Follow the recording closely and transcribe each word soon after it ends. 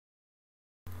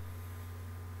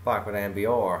back with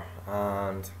MBR,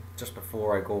 and just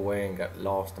before I go away and get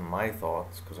lost in my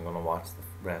thoughts, because I'm going to watch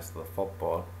the rest of the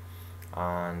football,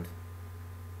 and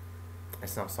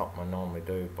it's not something I normally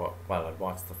do, but well, I'd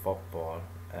watch the football,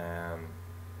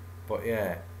 but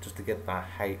yeah, just to get that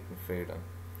heightened feeling,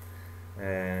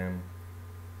 and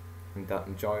that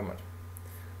enjoyment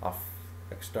of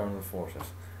external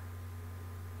forces,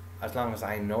 as long as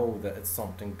I know that it's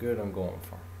something good I'm going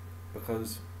for,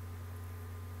 because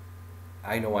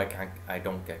I know I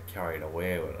don't get carried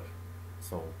away with it.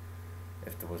 So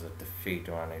if there was a defeat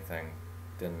or anything,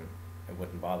 then it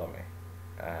wouldn't bother me.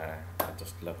 I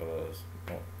just look at it as,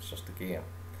 oh, it's just a game.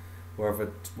 Where if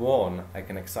it's won, I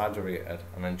can exaggerate it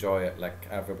and enjoy it like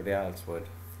everybody else would.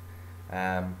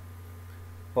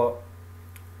 But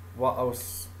what I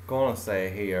was gonna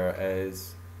say here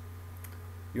is,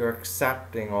 you're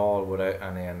accepting all without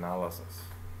any analysis.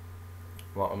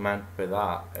 What I meant by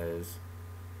that is,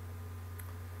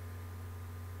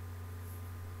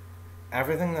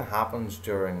 everything that happens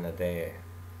during the day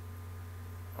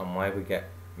and why we get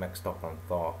mixed up in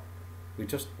thought, we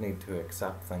just need to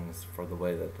accept things for the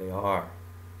way that they are.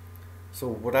 So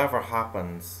whatever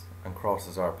happens and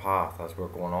crosses our path as we're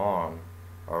going on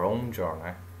our own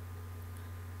journey,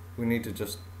 we need to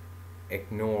just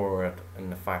ignore it in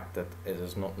the fact that it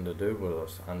has nothing to do with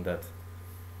us, and that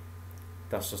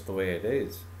that's just the way it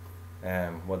is,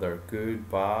 whether good,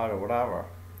 bad, or whatever.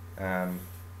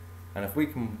 And if we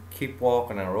can keep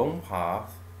walking our own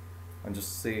path and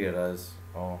just see it as,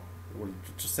 oh, we'll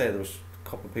just say there was a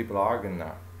couple of people arguing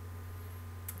there,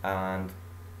 and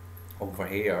over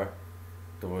here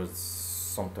there was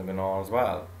something going on as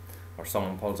well, or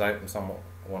someone pulls out and someone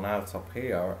else up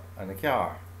here in the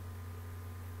car.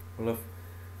 Well, if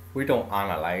we don't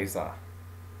analyse that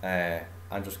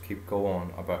and just keep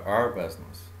going about our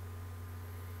business,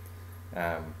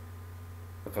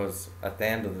 because at the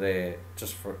end of the day,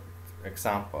 just for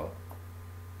example,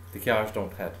 the cars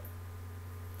don't hit.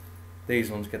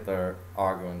 These ones get their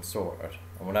arguing sorted,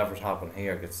 and whatever's happened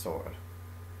here gets sorted.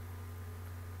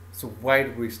 So why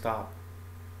did we stop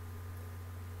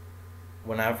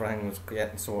when everything was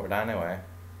getting sorted anyway?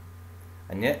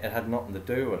 And yet it had nothing to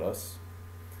do with us.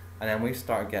 And then we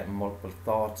started getting multiple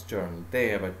thoughts during the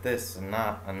day about this and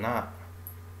that,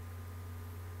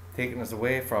 taking us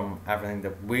away from everything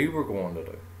that we were going to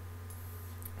do.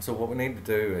 So what we need to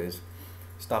do is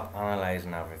stop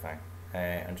analysing everything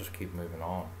and just keep moving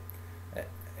on.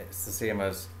 It's the same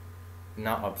as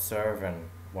not observing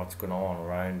what's going on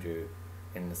around you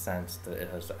in the sense that it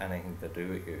has anything to do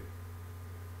with you.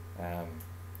 And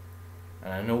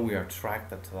I know we are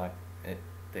attracted to that,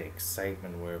 the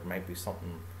excitement where it might be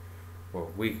something where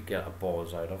we could get a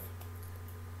buzz out of,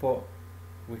 but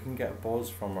we can get a buzz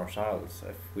from ourselves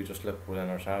if we just look within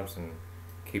ourselves and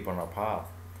keep on our path.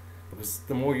 Because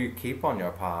the more you keep on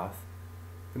your path,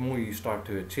 the more you start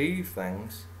to achieve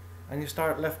things, and you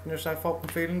start lifting yourself up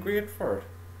and feeling great for it.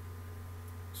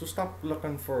 So stop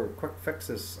looking for quick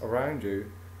fixes around you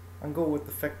and go with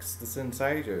the fix that's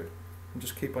inside you, and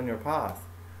just keep on your path,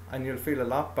 and you'll feel a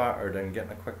lot better than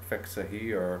getting a quick fix of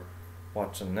here, or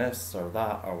watching this or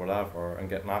that or whatever, and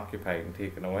getting occupied and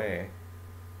taken away,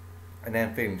 and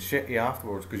then feeling shitty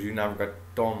afterwards because you never got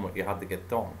done what you had to get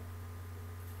done.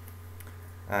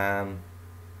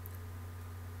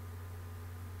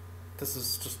 This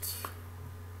is just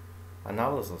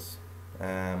analysis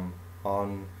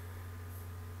on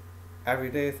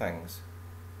everyday things.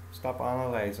 Stop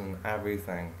analysing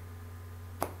everything,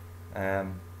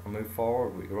 and move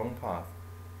forward with your own path.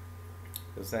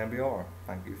 This is MBR.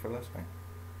 Thank you for listening.